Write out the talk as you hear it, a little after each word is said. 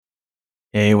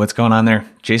Hey, what's going on there?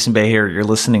 Jason Bay here. You're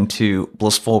listening to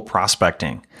Blissful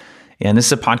Prospecting. And this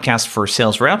is a podcast for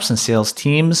sales reps and sales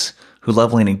teams who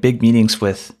love landing big meetings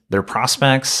with their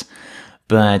prospects,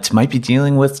 but might be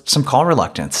dealing with some call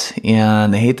reluctance.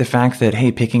 And they hate the fact that,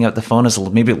 hey, picking up the phone is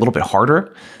maybe a little bit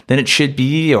harder than it should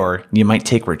be, or you might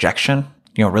take rejection,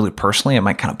 really personally. It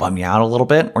might kind of bum you out a little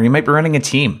bit, or you might be running a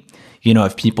team.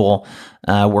 If people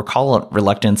where call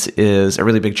reluctance is a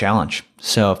really big challenge.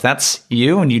 So if that's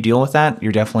you and you deal with that,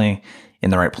 you're definitely in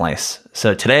the right place.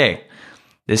 So today,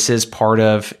 this is part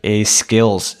of a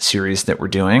skills series that we're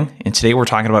doing. And today we're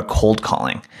talking about cold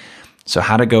calling. So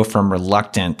how to go from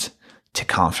reluctant to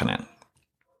confident.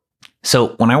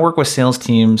 So when I work with sales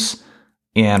teams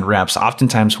and reps,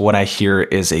 oftentimes what I hear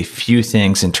is a few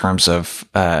things in terms of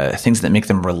things that make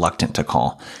them reluctant to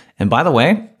call. And by the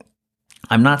way,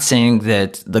 I'm not saying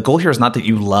that the goal here is not that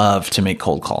you love to make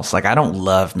cold calls. Like I don't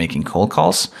love making cold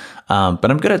calls,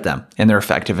 but I'm good at them and they're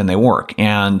effective and they work.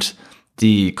 And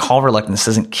the call reluctance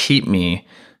doesn't keep me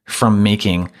from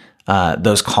making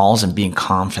those calls and being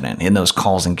confident in those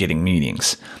calls and getting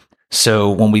meetings. So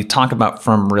when we talk about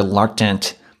from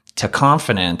reluctant to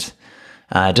confident,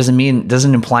 it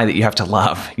doesn't imply that you have to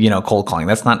love, cold calling.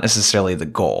 That's not necessarily the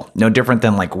goal. No different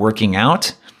than like working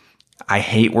out. I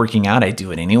hate working out. I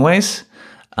do it anyways.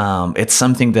 It's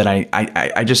something that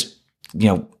I just,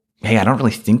 hey, I don't really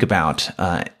think about,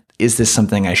 is this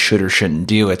something I should or shouldn't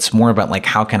do? It's more about like,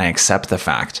 how can I accept the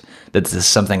fact that this is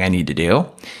something I need to do?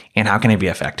 And how can I be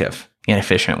effective and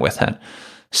efficient with it?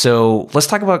 So let's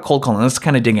talk about cold calling. Let's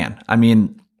kind of dig in. I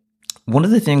mean, one of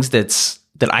the things that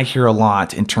I hear a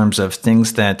lot in terms of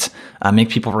things that make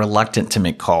people reluctant to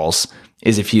make calls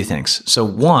is a few things. So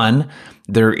one,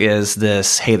 there is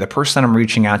this, hey, the person I'm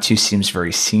reaching out to seems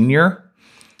very senior.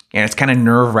 And it's kind of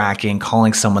nerve-wracking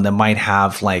calling someone that might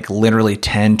have like literally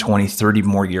 10, 20, 30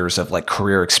 more years of like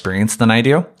career experience than I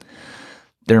do.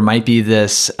 There might be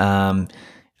this, I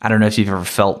don't know if you've ever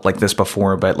felt like this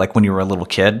before, but like when you were a little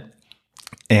kid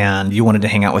and you wanted to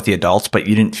hang out with the adults, but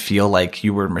you didn't feel like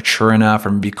you were mature enough or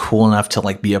maybe cool enough to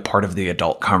like be a part of the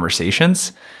adult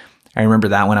conversations. I remember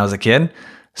that when I was a kid.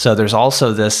 So there's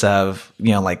also this of,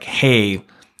 like, hey,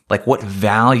 like what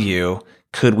value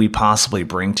could we possibly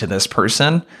bring to this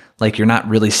person? Like you're not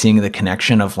really seeing the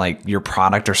connection of like your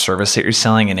product or service that you're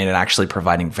selling and it actually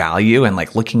providing value and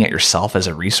like looking at yourself as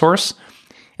a resource.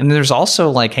 And then there's also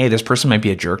like, hey, this person might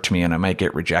be a jerk to me and I might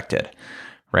get rejected,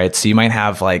 right? So you might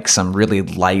have like some really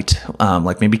light,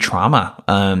 like maybe trauma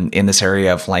in this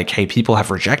area of like, hey, people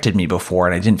have rejected me before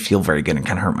and I didn't feel very good and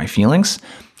kind of hurt my feelings.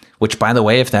 Which, by the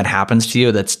way, if that happens to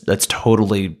you, that's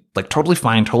totally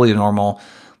fine, totally normal.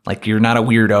 Like you're not a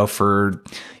weirdo for,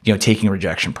 taking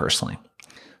rejection personally.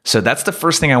 So that's the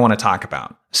first thing I want to talk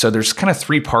about. So there's kind of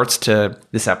three parts to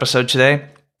this episode today.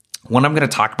 One, I'm going to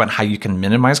talk about how you can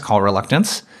minimize call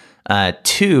reluctance.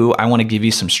 Two, I want to give you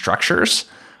some structures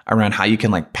around how you can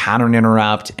like pattern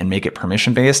interrupt and make it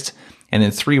permission based. And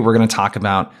then three, we're going to talk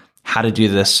about how to do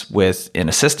this with an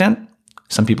assistant.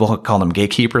 Some people call them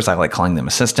gatekeepers. I like calling them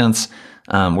assistants.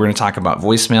 We're going to talk about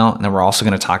voicemail. And then we're also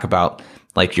going to talk about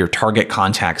like your target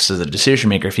contacts as a decision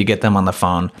maker. If you get them on the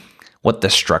phone, what the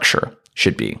structure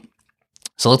should be.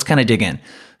 So let's kind of dig in.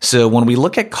 So when we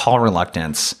look at call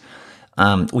reluctance,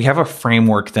 we have a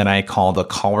framework that I call the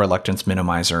call reluctance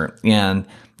minimizer. And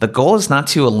the goal is not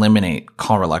to eliminate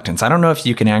call reluctance. I don't know if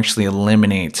you can actually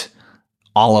eliminate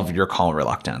all of your call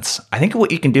reluctance. I think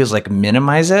what you can do is like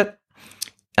minimize it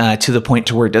to the point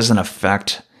to where it doesn't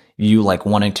affect you like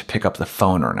wanting to pick up the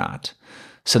phone or not.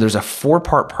 So there's a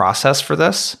 4-part process for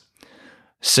this.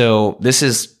 So this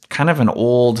is kind of an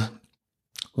old,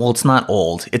 well, it's not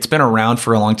old. It's been around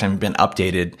for a long time, been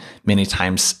updated many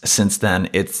times since then.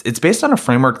 It's based on a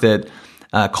framework that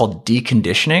called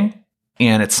deconditioning.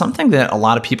 And it's something that a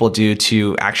lot of people do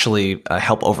to actually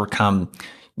help overcome,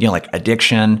 like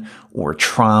addiction or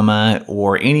trauma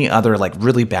or any other like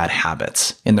really bad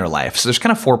habits in their life. So there's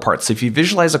kind of 4 parts. So if you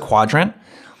visualize a quadrant,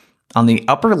 on the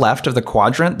upper left of the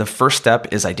quadrant, the first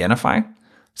step is identify.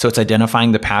 So it's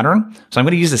identifying the pattern. So I'm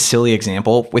going to use a silly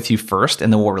example with you first,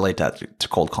 and then we'll relate that to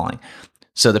cold calling.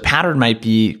 So the pattern might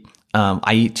be,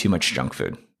 I eat too much junk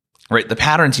food, right? The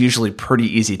pattern's usually pretty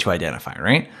easy to identify,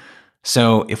 right?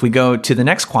 So if we go to the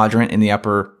next quadrant in the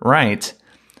upper right,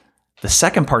 the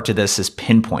second part to this is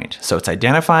pinpoint. So it's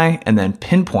identify and then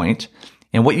pinpoint.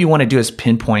 And what you want to do is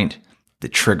pinpoint the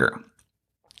trigger.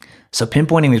 So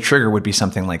pinpointing the trigger would be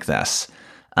something like this.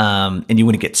 And you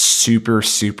want to get super,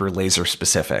 super laser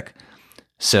specific.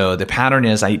 So the pattern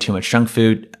is I eat too much junk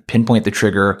food, pinpoint the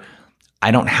trigger.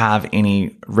 I don't have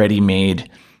any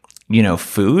ready-made,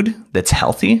 food that's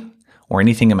healthy. or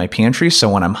anything in my pantry. So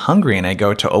when I'm hungry and I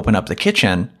go to open up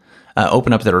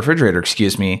the refrigerator,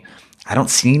 I don't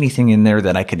see anything in there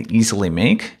that I could easily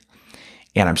make.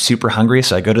 And I'm super hungry.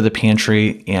 So I go to the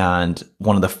pantry, and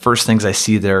one of the first things I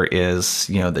see there is,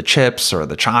 the chips or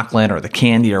the chocolate or the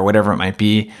candy or whatever it might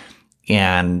be.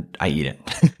 And I eat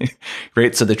it,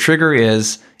 right? So the trigger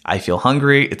is I feel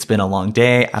hungry. It's been a long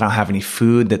day. I don't have any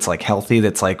food that's like healthy,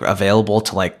 that's like available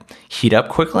to like heat up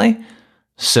quickly.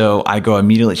 So I go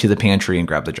immediately to the pantry and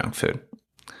grab the junk food.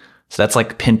 So that's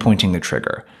like pinpointing the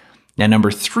trigger. Now,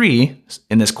 number 3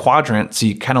 in this quadrant, so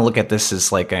you kind of look at this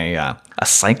as like a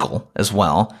cycle as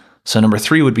well. So number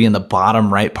 3 would be in the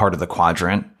bottom right part of the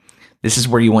quadrant. This is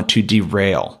where you want to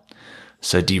derail.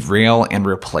 So derail and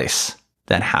replace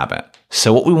that habit.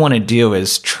 So what we want to do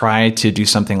is try to do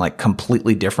something like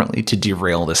completely differently to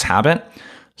derail this habit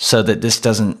so that this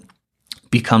doesn't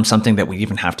become something that we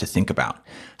even have to think about.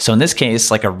 So in this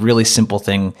case, like a really simple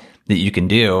thing that you can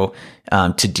do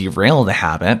to derail the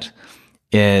habit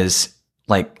is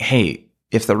like, hey,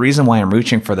 if the reason why I'm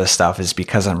reaching for this stuff is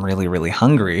because I'm really, really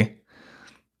hungry,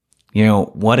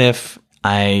 what if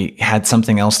I had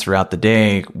something else throughout the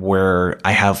day where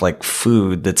I have like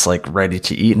food that's like ready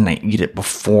to eat and I eat it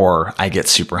before I get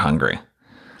super hungry,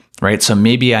 right? So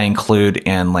maybe I include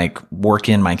and like work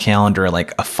in my calendar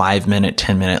like a 5-minute,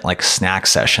 10-minute like snack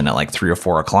session at like 3 or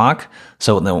 4 o'clock.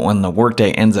 So when the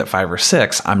workday ends at 5 or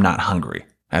 6, I'm not hungry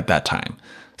at that time.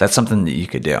 That's something that you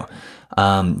could do.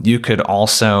 You could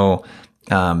also,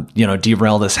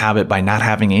 derail this habit by not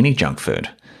having any junk food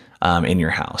in your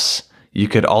house. You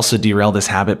could also derail this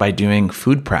habit by doing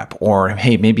food prep, or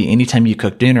hey, maybe anytime you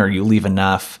cook dinner, you leave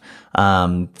enough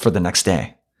for the next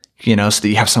day, so that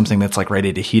you have something that's like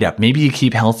ready to heat up. Maybe you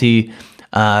keep healthy,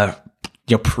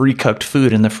 pre-cooked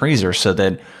food in the freezer so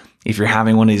that if you're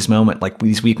having one of these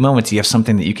these weak moments, you have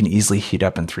something that you can easily heat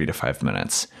up in 3 to 5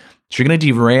 minutes. So you're going to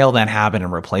derail that habit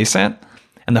and replace it.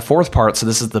 And the 4th part, so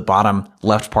this is the bottom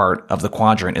left part of the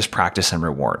quadrant, is practice and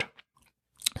reward.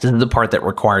 This is the part that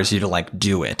requires you to like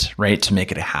do it, right? To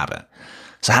make it a habit.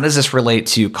 So how does this relate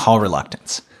to call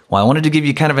reluctance? Well, I wanted to give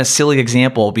you kind of a silly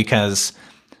example because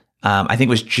I think it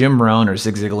was Jim Rohn or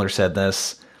Zig Ziglar said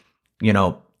this,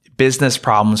 business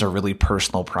problems are really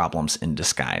personal problems in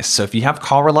disguise. So if you have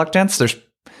call reluctance, there's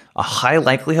a high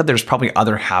likelihood there's probably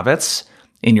other habits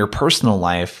in your personal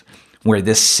life where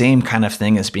this same kind of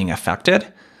thing is being affected.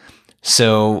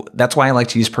 So that's why I like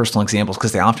to use personal examples,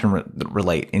 because they often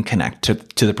relate and connect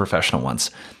to the professional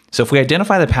ones. So if we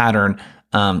identify the pattern,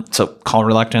 so call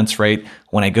reluctance, right?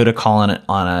 When I go to call on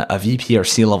a VP or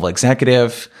C-level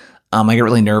executive, I get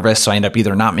really nervous. So I end up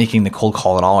either not making the cold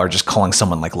call at all or just calling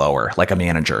someone like lower, like a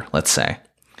manager, let's say.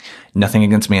 Nothing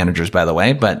against managers, by the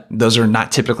way, but those are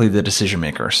not typically the decision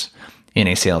makers in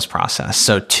a sales process.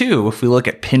 So 2, if we look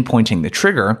at pinpointing the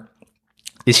trigger,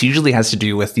 this usually has to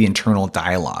do with the internal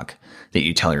dialogue that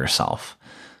you tell yourself.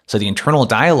 So the internal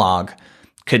dialogue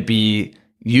could be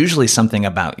usually something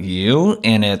about you,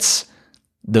 and it's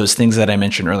those things that I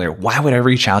mentioned earlier. Why would I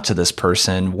reach out to this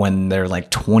person when they're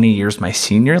like 20 years my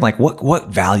senior? Like what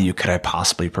value could I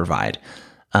possibly provide?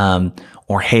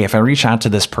 Or hey, if I reach out to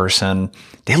this person,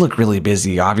 they look really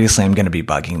busy. Obviously, I'm going to be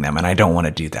bugging them, and I don't want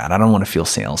to do that. I don't want to feel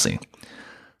salesy.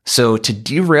 So to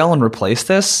derail and replace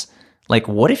this, like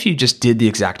what if you just did the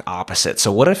exact opposite?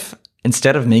 So what if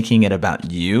instead of making it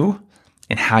about you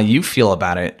and how you feel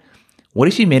about it, what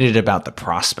if you made it about the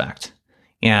prospect?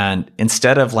 And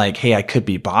instead of like, hey, I could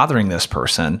be bothering this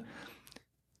person,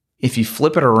 if you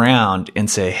flip it around and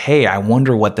say, hey, I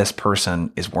wonder what this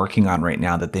person is working on right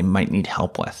now that they might need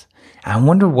help with. I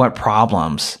wonder what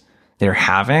problems they're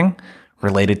having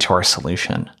related to our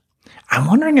solution. I'm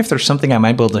wondering if there's something I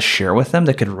might be able to share with them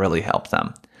that could really help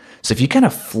them. So if you kind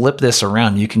of flip this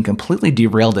around, you can completely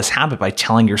derail this habit by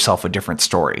telling yourself a different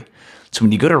story. So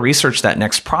when you go to research that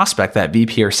next prospect, that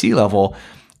VP or C level,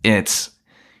 it's,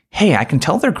 hey, I can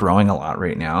tell they're growing a lot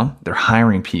right now. They're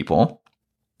hiring people.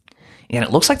 And it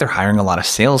looks like they're hiring a lot of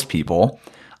salespeople.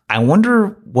 I wonder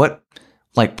what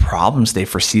like problems they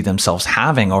foresee themselves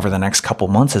having over the next couple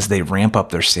months as they ramp up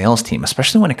their sales team,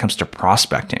 especially when it comes to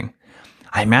prospecting.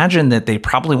 I imagine that they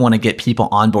probably want to get people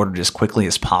onboarded as quickly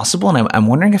as possible. And I'm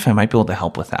wondering if I might be able to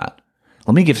help with that.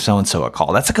 Let me give so-and-so a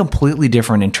call. That's a completely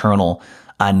different internal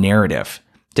narrative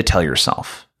to tell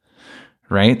yourself,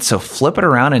 right? So flip it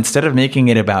around. Instead of making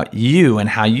it about you and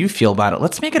how you feel about it,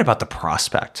 let's make it about the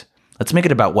prospect. Let's make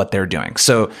it about what they're doing.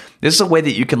 So this is a way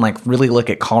that you can like really look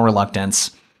at call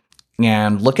reluctance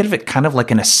and look at it kind of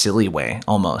like in a silly way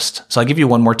almost. So I'll give you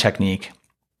one more technique.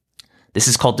 This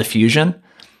is called diffusion.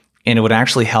 And it would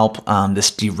actually help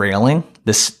this derailing,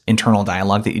 this internal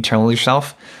dialogue that you tell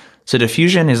yourself. So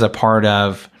diffusion is a part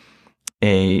of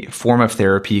a form of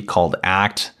therapy called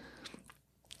ACT,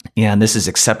 and this is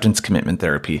acceptance commitment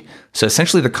therapy. So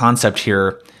essentially the concept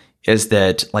here is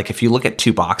that, like, if you look at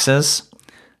two boxes,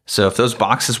 so if those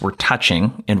boxes were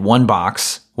touching, in one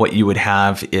box, what you would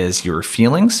have is your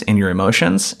feelings and your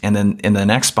emotions, and then in the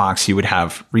next box, you would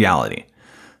have reality.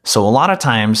 So a lot of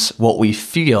times what we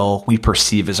feel, we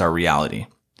perceive as our reality.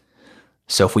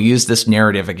 So if we use this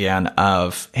narrative again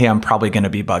of, hey, I'm probably going to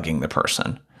be bugging the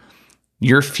person.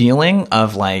 Your feeling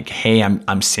of like, hey, I'm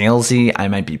salesy, I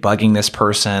might be bugging this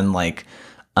person, like,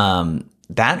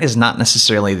 that is not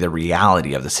necessarily the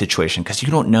reality of the situation, because you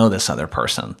don't know this other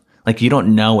person. Like, you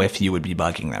don't know if you would be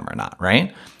bugging them or not,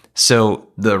 right?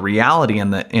 So the reality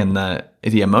and the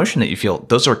emotion that you feel,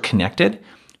 those are connected.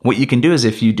 What you can do is,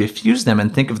 if you diffuse them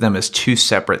and think of them as two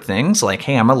separate things, like,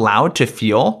 hey, I'm allowed to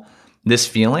feel this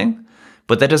feeling,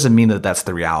 but that doesn't mean that that's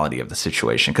the reality of the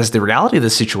situation, because the reality of the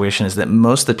situation is that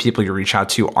most of the people you reach out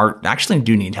to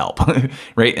do need help,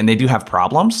 right? And they do have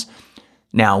problems.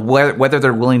 Now, whether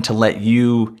they're willing to let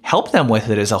you help them with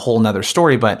it is a whole nother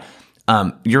story, but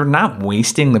you're not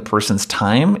wasting the person's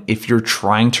time if you're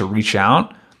trying to reach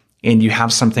out and you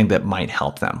have something that might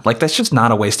help them. Like, that's just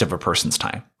not a waste of a person's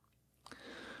time.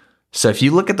 So if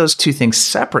you look at those two things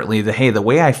separately, the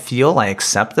way I feel, I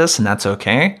accept this and that's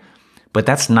okay, but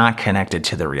that's not connected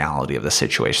to the reality of the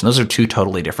situation. Those are two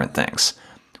totally different things.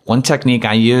 One technique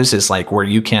I use is like where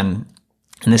you can,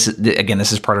 and this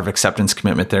is part of acceptance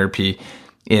commitment therapy,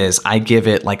 is I give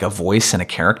it like a voice and a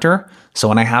character. So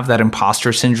when I have that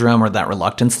imposter syndrome or that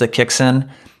reluctance that kicks in,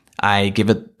 I give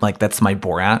it like, that's my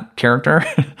Borat character.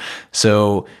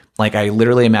 So like, I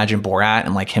literally imagine Borat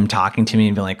and like him talking to me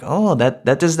and be like, oh, that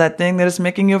does that thing that is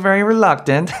making you very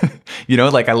reluctant.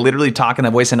 Like I literally talk in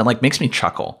that voice, and it like makes me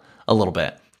chuckle a little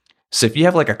bit. So if you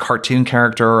have like a cartoon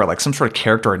character or like some sort of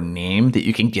character or name that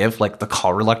you can give, like the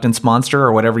call reluctance monster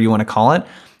or whatever you want to call it,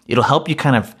 it'll help you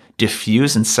kind of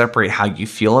diffuse and separate how you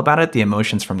feel about it, the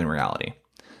emotions from the reality.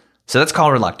 So that's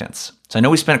call reluctance. So I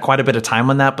know we spent quite a bit of time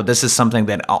on that, but this is something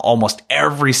that almost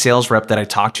every sales rep that I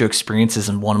talk to experiences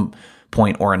in one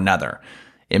point or another.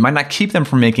 It might not keep them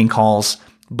from making calls,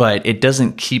 but it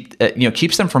doesn't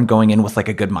keeps them from going in with like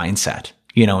a good mindset,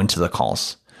 into the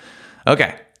calls.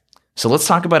 Okay. So let's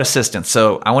talk about assistance.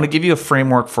 So I want to give you a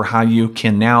framework for how you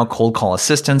can now cold call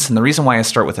assistants. And the reason why I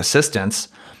start with assistants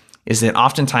is that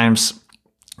oftentimes,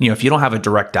 if you don't have a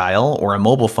direct dial or a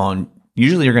mobile phone,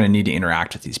 usually you're going to need to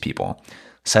interact with these people.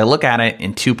 So I look at it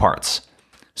in two parts.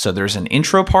 So there's an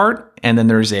intro part, and then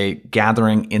there's a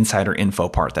gathering insider info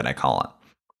part that I call it.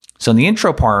 So in the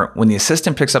intro part, when the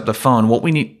assistant picks up the phone, what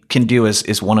we can do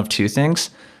is one of two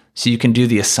things. So you can do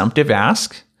the assumptive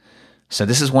ask. So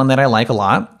this is one that I like a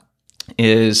lot,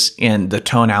 and the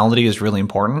tonality is really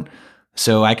important.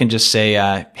 So I can just say,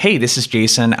 hey, this is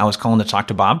Jason. I was calling to talk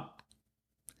to Bob.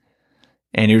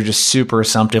 And you're just super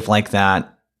assumptive like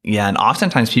that. Yeah, and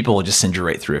oftentimes people will just send you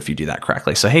right through if you do that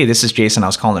correctly. So, hey, this is Jason. I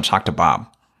was calling to talk to Bob.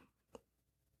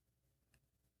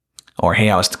 Or, hey,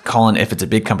 I was calling, if it's a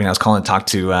big company, I was calling to talk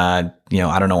to, I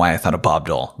don't know why I thought of Bob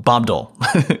Dole. Bob Dole,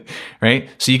 right?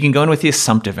 So you can go in with the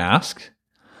assumptive ask.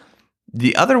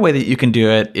 The other way that you can do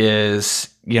it is,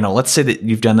 let's say that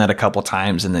you've done that a couple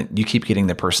times and that you keep getting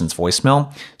the person's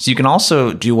voicemail. So you can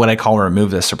also do what I call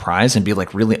remove the surprise and be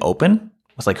like really open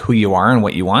with like who you are and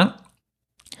what you want.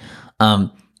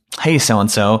 Hey,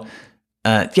 so-and-so,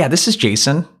 this is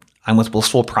Jason. I'm with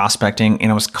Blissful Prospecting,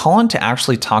 and I was calling to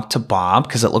actually talk to Bob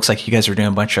because it looks like you guys are doing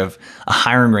a bunch of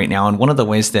hiring right now. And one of the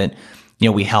ways that,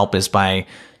 we help is by,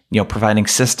 providing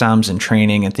systems and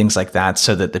training and things like that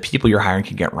so that the people you're hiring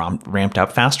can get ramped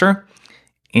up faster.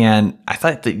 And I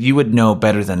thought that you would know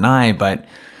better than I, but,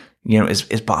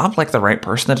 is Bob like the right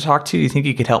person to talk to? You think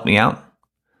you could help me out?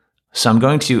 So I'm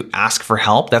going to ask for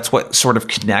help. That's what sort of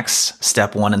connects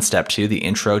step 1 and step 2, the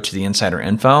intro to the insider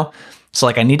info. So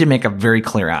like I need to make a very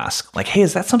clear ask. Like, hey,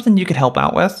 is that something you could help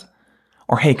out with?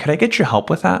 Or, hey, could I get your help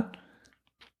with that?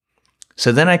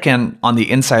 So then I can, on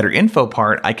the insider info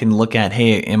part, I can look at,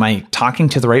 hey, am I talking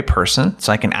to the right person?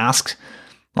 So I can ask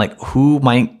like, who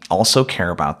might also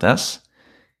care about this?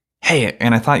 Hey,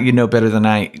 and I thought you'd know better than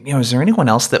I, is there anyone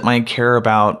else that might care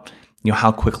about,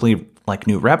 how quickly like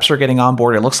new reps are getting on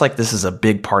board? It looks like this is a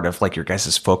big part of like your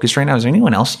guys' focus right now. Is there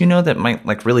anyone else that might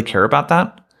like really care about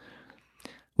that?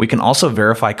 We can also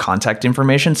verify contact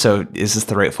information. So is this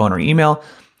the right phone or email?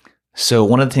 So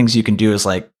one of the things you can do is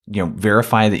like,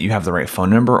 verify that you have the right phone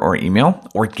number or email,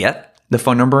 or get the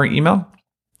phone number or email.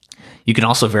 You can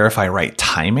also verify right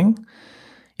timing.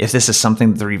 If this is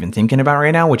something that they're even thinking about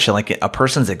right now, which like a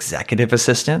person's executive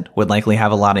assistant would likely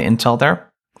have a lot of intel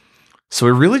there. So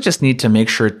we really just need to make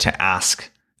sure to ask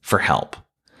for help.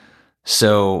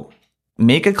 So,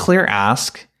 make a clear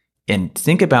ask and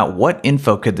think about what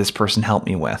info could this person help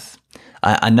me with.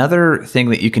 Another thing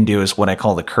that you can do is what I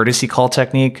call the courtesy call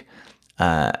technique.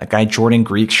 A guy, Jordan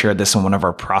Greek, shared this in one of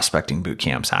our prospecting boot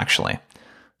camps, actually.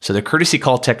 So the courtesy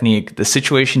call technique, the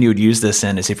situation you would use this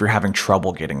in is if you're having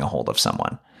trouble getting a hold of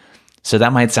someone. So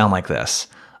that might sound like this.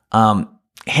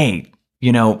 Hey,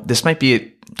 this might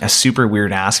be a super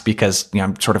weird ask because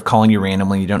I'm sort of calling you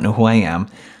randomly. You don't know who I am.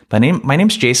 My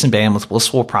name's Jason Bay. I'm with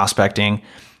Blissful Prospecting.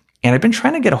 And I've been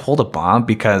trying to get a hold of Bob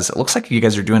because it looks like you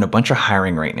guys are doing a bunch of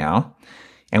hiring right now.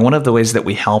 And one of the ways that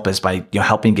we help is by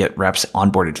helping get reps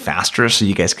onboarded faster so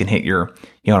you guys can hit your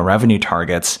revenue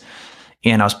targets.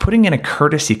 And I was putting in a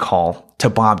courtesy call to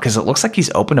Bob because it looks like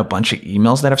he's opened a bunch of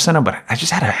emails that I've sent him, but I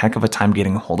just had a heck of a time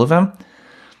getting a hold of him.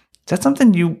 Is that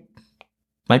something you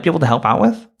might be able to help out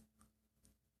with?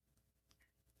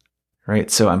 Right.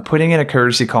 So I'm putting in a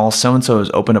courtesy call. So-and-so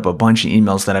has opened up a bunch of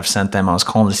emails that I've sent them. I was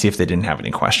calling to see if they didn't have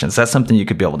any questions. That's something you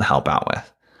could be able to help out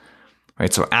with.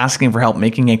 Right. So asking for help,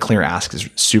 making a clear ask is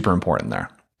super important there.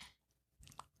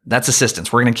 That's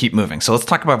assistance. We're going to keep moving. So let's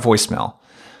talk about voicemail.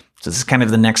 So this is kind of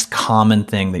the next common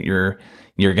thing that you're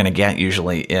going to get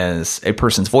usually is a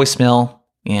person's voicemail.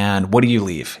 And what do you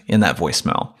leave in that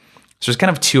voicemail? So there's kind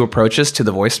of two approaches to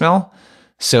the voicemail.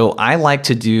 So I like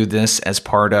to do this as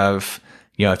part of,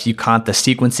 if you caught the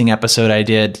sequencing episode I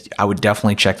did, I would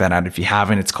definitely check that out. If you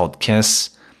haven't, it's called KISS,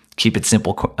 Keep It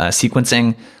Simple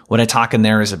Sequencing. What I talk in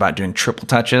there is about doing triple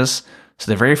touches.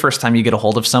 So the very first time you get a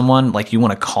hold of someone, like you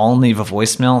want to call and leave a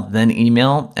voicemail, then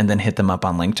email, and then hit them up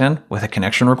on LinkedIn with a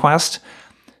connection request.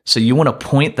 So you want to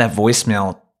point that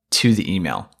voicemail to the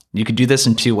email. You could do this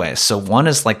in two ways. So one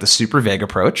is like the super vague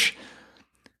approach.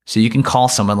 So you can call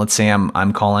someone. Let's say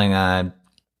I'm calling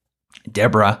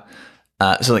Deborah.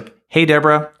 So like, hey,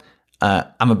 Deborah,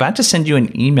 I'm about to send you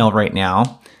an email right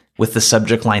now with the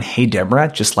subject line, hey,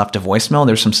 Deborah, just left a voicemail.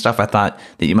 There's some stuff I thought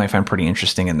that you might find pretty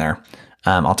interesting in there.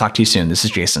 I'll talk to you soon. This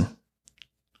is Jason.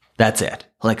 That's it.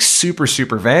 Like super,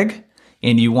 super vague.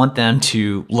 And you want them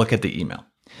to look at the email.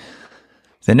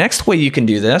 The next way you can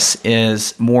do this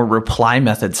is more reply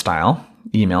method style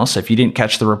email. So if you didn't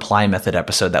catch the reply method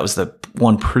episode, that was the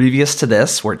one previous to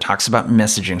this where it talks about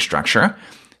messaging structure.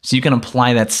 So you can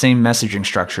apply that same messaging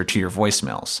structure to your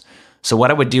voicemails. So what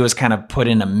I would do is kind of put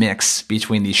in a mix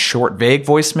between these short, vague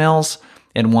voicemails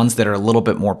and ones that are a little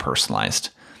bit more personalized.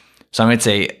 So I might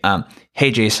say,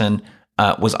 hey, Jason,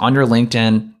 was on your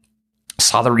LinkedIn,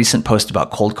 saw the recent post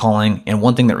about cold calling. And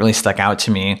one thing that really stuck out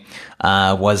to me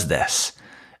was this.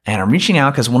 And I'm reaching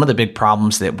out because one of the big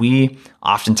problems that we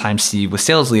oftentimes see with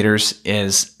sales leaders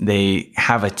is they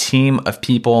have a team of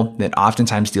people that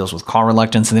oftentimes deals with call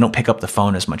reluctance and they don't pick up the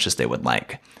phone as much as they would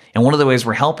like. And one of the ways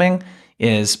we're helping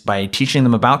is by teaching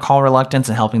them about call reluctance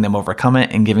and helping them overcome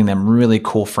it and giving them really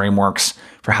cool frameworks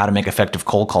for how to make effective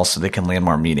cold calls so they can land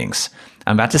more meetings.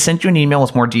 I'm about to send you an email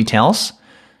with more details.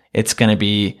 It's going to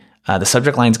be, the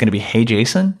subject line is going to be, hey,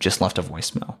 Jason, just left a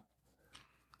voicemail.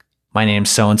 My name's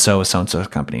so-and-so with so-and-so's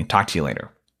company. Talk to you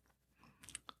later.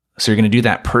 So you're going to do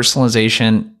that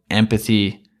personalization,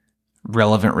 empathy,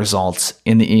 relevant results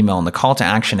in the email. And the call to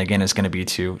action, again, is going to be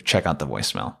to check out the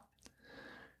voicemail.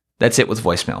 That's it with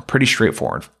voicemail. Pretty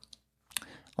straightforward.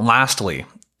 Lastly,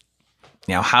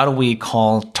 how do we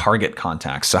call target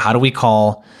contacts? So how do we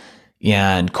call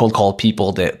and cold call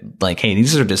people that like, hey,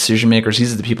 these are decision makers.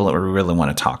 These are the people that we really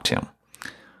want to talk to.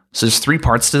 So there's three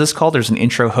parts to this call. There's an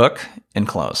intro, hook, and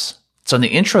close. So in the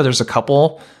intro, there's a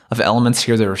couple of elements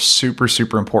here that are super,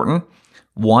 super important.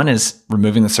 One is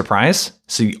removing the surprise.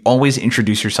 So you always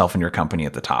introduce yourself and your company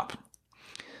at the top.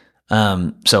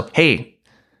 So, hey,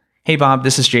 Bob,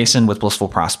 this is Jason with Blissful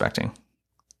Prospecting.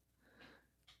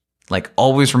 Like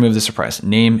always remove the surprise,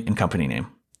 name and company name.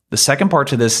 The second part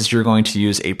to this is you're going to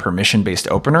use a permission-based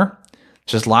opener.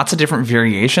 There's lots of different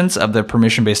variations of the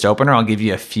permission-based opener. I'll give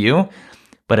you a few.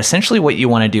 But essentially what you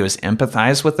want to do is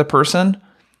empathize with the person.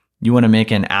 You want to make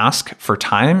an ask for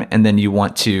time, and then you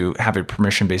want to have a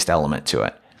permission-based element to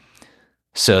it.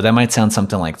 So that might sound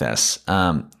something like this.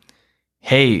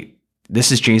 Hey,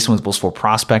 this is Jason with Blissful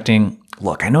Prospecting.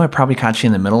 Look, I know I probably caught you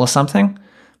in the middle of something,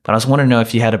 but I just want to know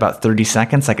if you had about 30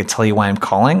 seconds, I could tell you why I'm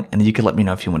calling, and then you could let me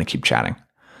know if you want to keep chatting.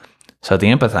 So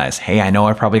the empathize, hey, I know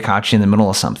I probably caught you in the middle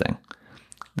of something.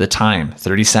 The time,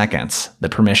 30 seconds. The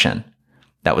permission.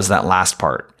 That was that last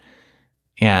part.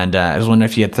 And I was wondering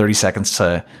if you had 30 seconds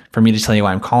for me to tell you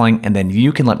why I'm calling, and then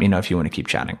you can let me know if you want to keep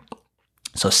chatting.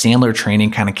 So Sandler Training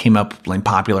kind of came up and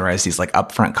popularized these like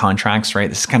upfront contracts, right?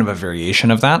 This is kind of a variation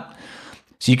of that.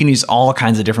 So you can use all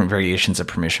kinds of different variations of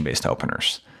permission-based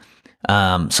openers.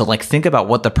 So like think about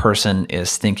what the person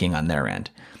is thinking on their end.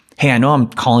 hey, I know I'm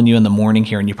calling you in the morning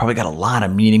here and you probably got a lot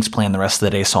of meetings planned the rest of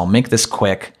the day, so I'll make this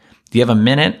quick. Do you have a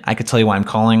minute? I could tell you why I'm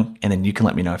calling, and then you can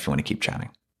let me know if you want to keep chatting.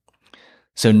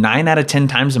 So 9 out of 10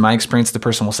 times in my experience, the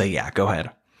person will say, yeah, go ahead.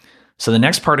 So the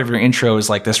next part of your intro is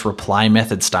like this reply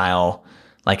method style,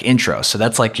 like intro. So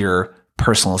that's like your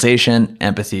personalization,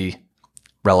 empathy,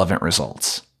 relevant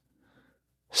results.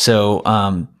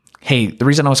 So, hey, the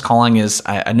reason I was calling is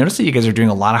I noticed that you guys are doing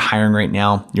a lot of hiring right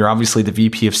now. You're obviously the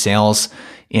VP of sales,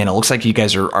 and it looks like you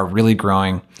guys are really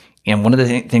growing. And one of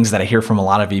the things that I hear from a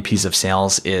lot of VPs of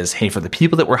sales is, hey, for the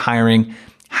people that we're hiring,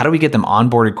 how do we get them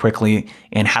onboarded quickly?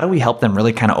 And how do we help them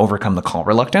really kind of overcome the call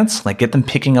reluctance? Like get them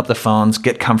picking up the phones,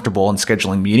 get comfortable in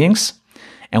scheduling meetings.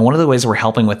 And one of the ways we're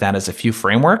helping with that is a few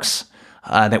frameworks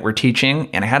that we're teaching.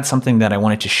 And I had something that I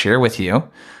wanted to share with you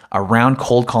around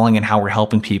cold calling and how we're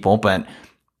helping people. But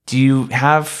do you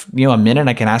have a minute?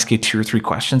 I can ask you 2 or 3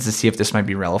 questions to see if this might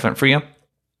be relevant for you.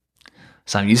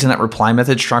 So I'm using that reply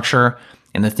method structure.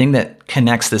 And the thing that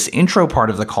connects this intro part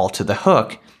of the call to the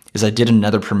hook is I did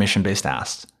another permission-based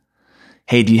ask.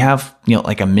 Hey, do you have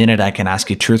like a minute? I can ask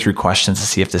you 2 or 3 questions to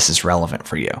see if this is relevant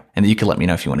for you. And then you can let me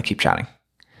know if you want to keep chatting.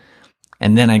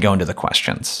 And then I go into the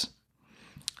questions.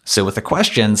 So with the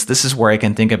questions, this is where I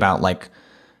can think about like,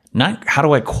 not how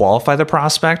do I qualify the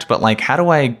prospect, but like how do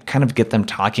I kind of get them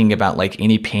talking about like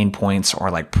any pain points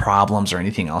or like problems or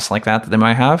anything else like that they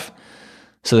might have.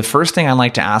 So the first thing I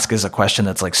like to ask is a question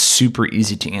that's like super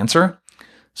easy to answer.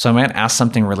 So I might ask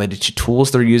something related to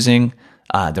tools they're using,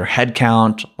 their head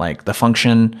count, like the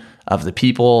function of the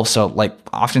people. So like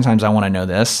oftentimes I want to know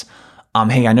this.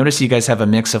 Hey, I noticed you guys have a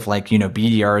mix of like,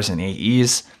 BDRs and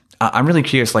AEs. I'm really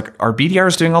curious, like are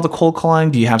BDRs doing all the cold calling?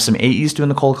 Do you have some AEs doing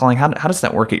the cold calling? How does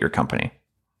that work at your company?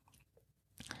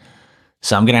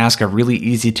 So I'm going to ask a really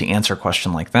easy to answer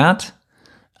question like that.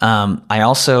 I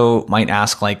also might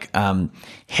ask like,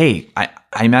 hey, I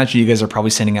imagine you guys are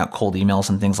probably sending out cold emails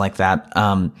and things like that.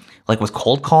 Like with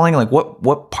cold calling, like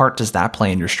what part does that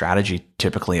play in your strategy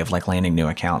typically of like landing new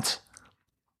accounts?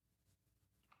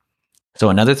 So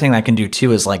another thing I can do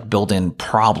too is like build in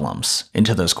problems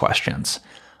into those questions.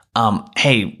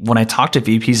 Hey, when I talk to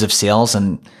VPs of sales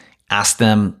and ask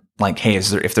them like, hey,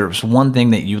 if there's one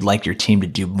thing that you'd like your team to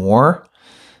do more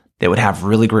that would have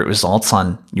really great results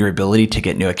on your ability to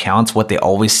get new accounts, what they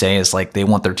always say is like they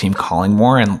want their team calling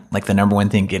more. And like the number one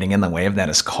thing getting in the way of that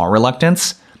is call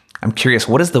reluctance. I'm curious,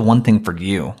 what is the one thing for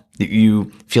you that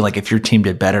you feel like if your team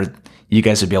did better, you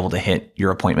guys would be able to hit your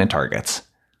appointment targets?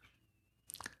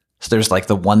 So there's like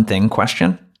the one thing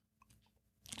question.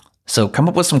 So come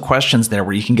up with some questions there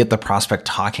where you can get the prospect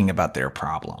talking about their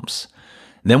problems.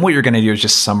 Then what you're going to do is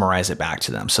just summarize it back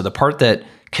to them. So the part that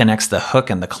connects the hook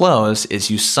and the close is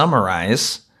you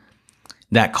summarize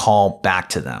that call back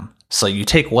to them. So you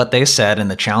take what they said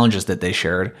and the challenges that they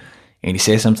shared, and you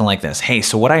say something like this. Hey,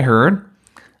 so what I heard,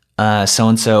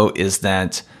 so-and-so is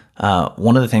that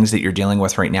one of the things that you're dealing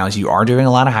with right now is you are doing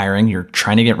a lot of hiring. You're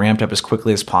trying to get ramped up as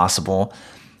quickly as possible.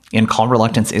 And call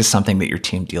reluctance is something that your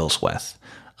team deals with.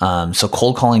 So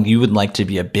cold calling, you would like to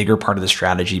be a bigger part of the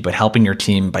strategy, but helping your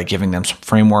team by giving them some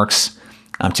frameworks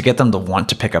to get them to want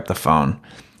to pick up the phone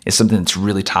is something that's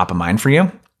really top of mind for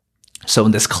you. So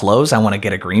in this close, I want to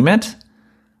get agreement.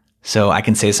 So I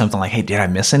can say something like, hey, did I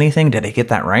miss anything? Did I get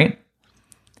that right?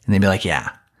 And they'd be like, yeah.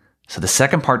 So the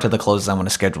second part to the close is I want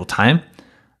to schedule time.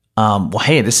 Well,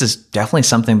 hey, this is definitely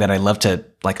something that I'd love to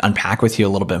like unpack with you a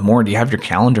little bit more. Do you have your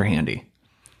calendar handy?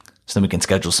 So then we can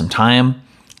schedule some time.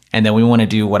 And then we want to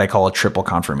do what I call a triple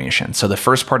confirmation. So the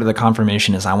first part of the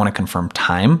confirmation is I want to confirm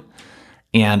time.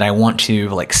 And I want to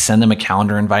like send them a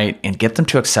calendar invite and get them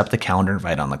to accept the calendar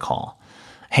invite on the call.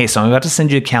 Hey, so I'm about to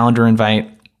send you a calendar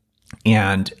invite.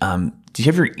 And do you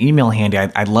have your email handy?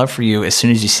 I'd love for you as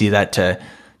soon as you see that to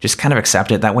just kind of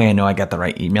accept it. That way I know I got the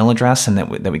right email address and that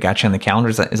we got you on the calendar.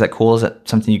 Is that cool? Is that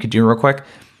something you could do real quick?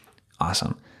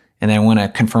 Awesome. And then I want to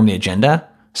confirm the agenda.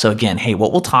 So again, hey,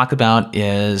 what we'll talk about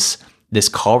is this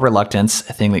call reluctance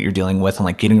thing that you're dealing with and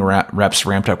like getting reps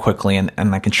ramped up quickly. And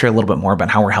I can share a little bit more about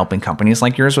how we're helping companies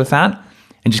like yours with that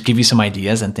and just give you some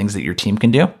ideas and things that your team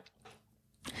can do.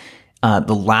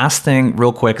 The last thing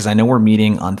real quick is I know we're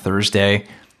meeting on Thursday.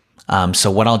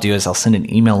 So what I'll do is I'll send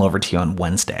an email over to you on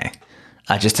Wednesday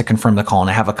just to confirm the call. And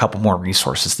I have a couple more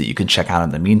resources that you can check out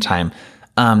in the meantime.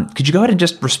 Could you go ahead and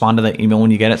just respond to that email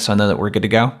when you get it so I know that we're good to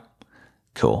go?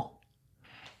 Cool.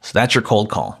 So that's your cold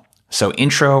call. So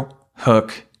intro,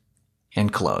 hook,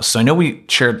 and close. So I know we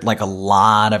shared like a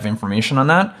lot of information on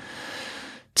that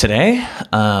today.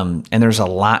 And there's a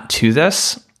lot to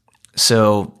this.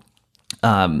 So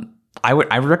I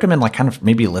would recommend like kind of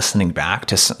maybe listening back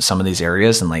to some of these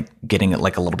areas and like getting it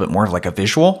like a little bit more of like a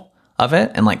visual of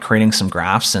it and like creating some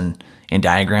graphs and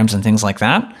diagrams and things like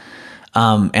that.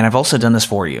 And I've also done this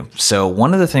for you. So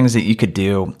one of the things that you could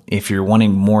do if you're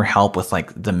wanting more help with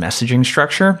like the messaging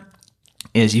structure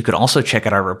is you could also check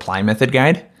out our reply method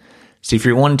guide. So if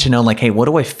you're wanting to know like, hey, what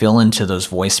do I fill into those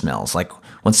voicemails? Like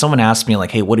when someone asks me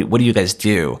like, hey, what do you guys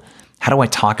do? How do I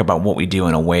talk about what we do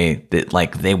in a way that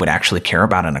like they would actually care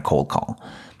about in a cold call?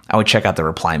 I would check out the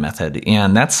reply method,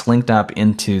 and that's linked up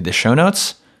into the show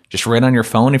notes, just right on your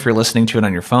phone. If you're listening to it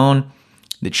on your phone,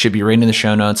 it should be right in the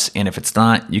show notes. And if it's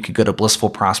not, you could go to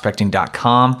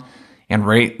blissfulprospecting.com and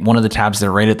one of the tabs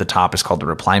there right at the top is called the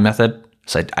reply method.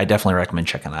 So I definitely recommend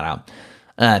checking that out.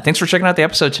 Thanks for checking out the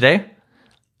episode today.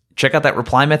 Check out that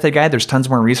reply method guide. There's tons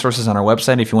more resources on our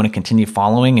website if you want to continue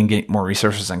following and get more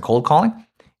resources on cold calling.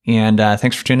 And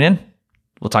thanks for tuning in.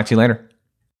 We'll talk to you later.